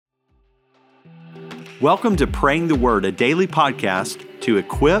Welcome to Praying the Word, a daily podcast to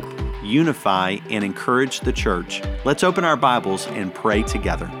equip, unify, and encourage the church. Let's open our Bibles and pray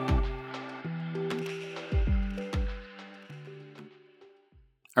together.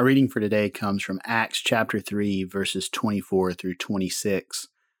 Our reading for today comes from Acts chapter 3, verses 24 through 26.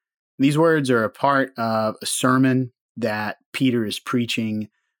 These words are a part of a sermon that Peter is preaching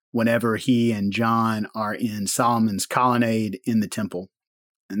whenever he and John are in Solomon's colonnade in the temple.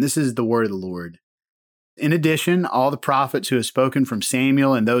 And this is the word of the Lord. In addition, all the prophets who have spoken from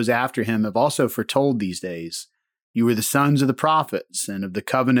Samuel and those after him have also foretold these days. You were the sons of the prophets and of the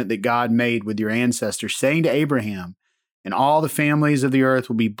covenant that God made with your ancestors, saying to Abraham, and all the families of the earth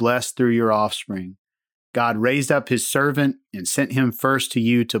will be blessed through your offspring. God raised up his servant and sent him first to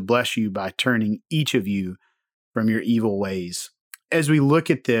you to bless you by turning each of you from your evil ways. As we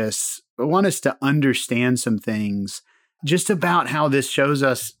look at this, I want us to understand some things just about how this shows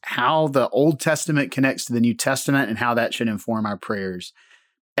us how the Old Testament connects to the New Testament and how that should inform our prayers.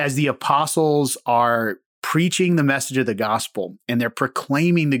 As the apostles are preaching the message of the gospel and they're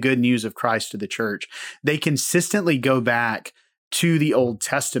proclaiming the good news of Christ to the church, they consistently go back to the Old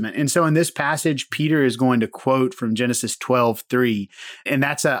Testament. And so in this passage, Peter is going to quote from Genesis 12:3. And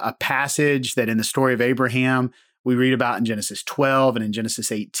that's a passage that in the story of Abraham, we read about in Genesis 12 and in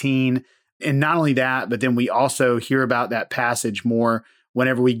Genesis 18. And not only that, but then we also hear about that passage more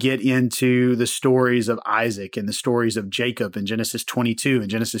whenever we get into the stories of Isaac and the stories of Jacob in Genesis 22 and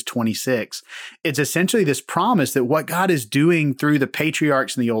Genesis 26. It's essentially this promise that what God is doing through the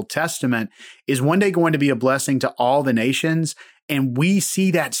patriarchs in the Old Testament is one day going to be a blessing to all the nations. And we see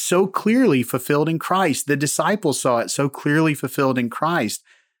that so clearly fulfilled in Christ. The disciples saw it so clearly fulfilled in Christ.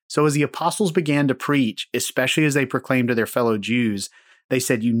 So as the apostles began to preach, especially as they proclaimed to their fellow Jews, they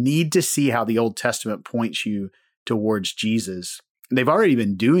said, you need to see how the Old Testament points you towards Jesus. They've already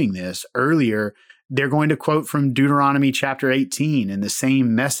been doing this. Earlier, they're going to quote from Deuteronomy chapter 18 in the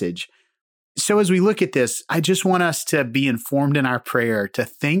same message. So as we look at this, I just want us to be informed in our prayer, to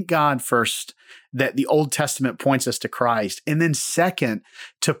thank God first that the Old Testament points us to Christ. And then second,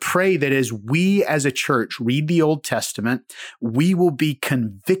 to pray that as we as a church read the Old Testament, we will be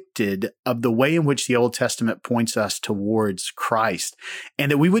convicted of the way in which the Old Testament points us towards Christ.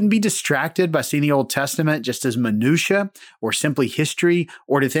 And that we wouldn't be distracted by seeing the Old Testament just as minutia or simply history,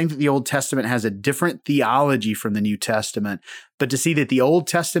 or to think that the Old Testament has a different theology from the New Testament, but to see that the Old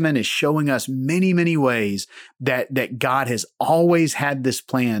Testament is showing us many, many ways that God has always had this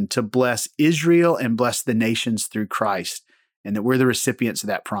plan to bless Israel and bless the nations through Christ, and that we're the recipients of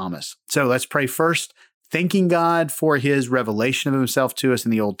that promise. So let's pray first, thanking God for his revelation of himself to us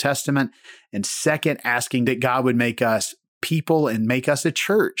in the Old Testament, and second, asking that God would make us people and make us a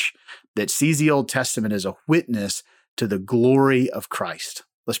church that sees the Old Testament as a witness to the glory of Christ.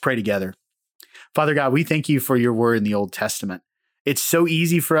 Let's pray together. Father God, we thank you for your word in the Old Testament. It's so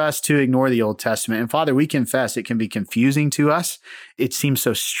easy for us to ignore the Old Testament. And Father, we confess it can be confusing to us. It seems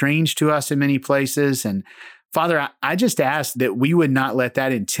so strange to us in many places. And Father, I just ask that we would not let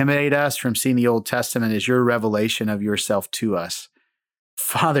that intimidate us from seeing the Old Testament as your revelation of yourself to us.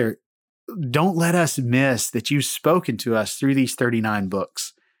 Father, don't let us miss that you've spoken to us through these 39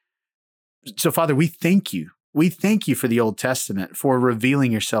 books. So Father, we thank you. We thank you for the Old Testament, for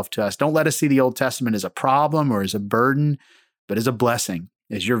revealing yourself to us. Don't let us see the Old Testament as a problem or as a burden, but as a blessing,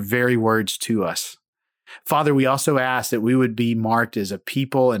 as your very words to us. Father, we also ask that we would be marked as a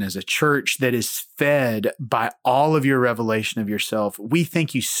people and as a church that is fed by all of your revelation of yourself. We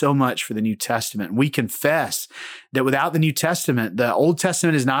thank you so much for the New Testament. We confess that without the New Testament, the Old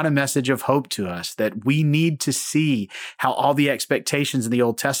Testament is not a message of hope to us, that we need to see how all the expectations in the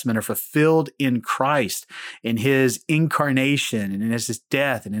Old Testament are fulfilled in Christ, in his incarnation and in his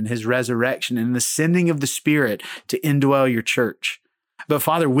death and in his resurrection and in the sending of the Spirit to indwell your church. But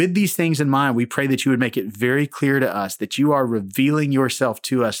Father, with these things in mind, we pray that you would make it very clear to us that you are revealing yourself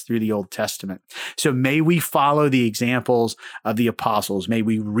to us through the Old Testament. So may we follow the examples of the apostles. May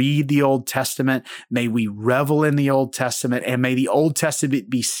we read the Old Testament. May we revel in the Old Testament. And may the Old Testament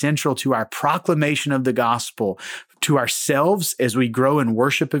be central to our proclamation of the gospel, to ourselves as we grow in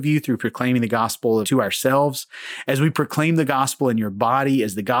worship of you through proclaiming the gospel to ourselves, as we proclaim the gospel in your body,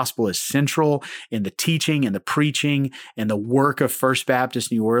 as the gospel is central in the teaching and the preaching and the work of First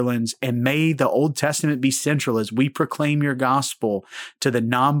Baptist New Orleans. And may the Old Testament be central as we proclaim your gospel to the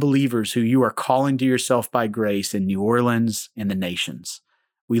non-believers who you are calling to yourself by grace in New Orleans and the nations.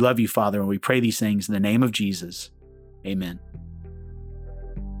 We love you, Father, and we pray these things in the name of Jesus. Amen.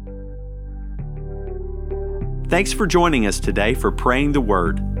 Thanks for joining us today for Praying the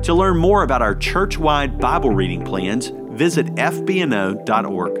Word. To learn more about our church-wide Bible reading plans, visit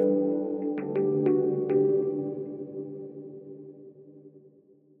fbno.org.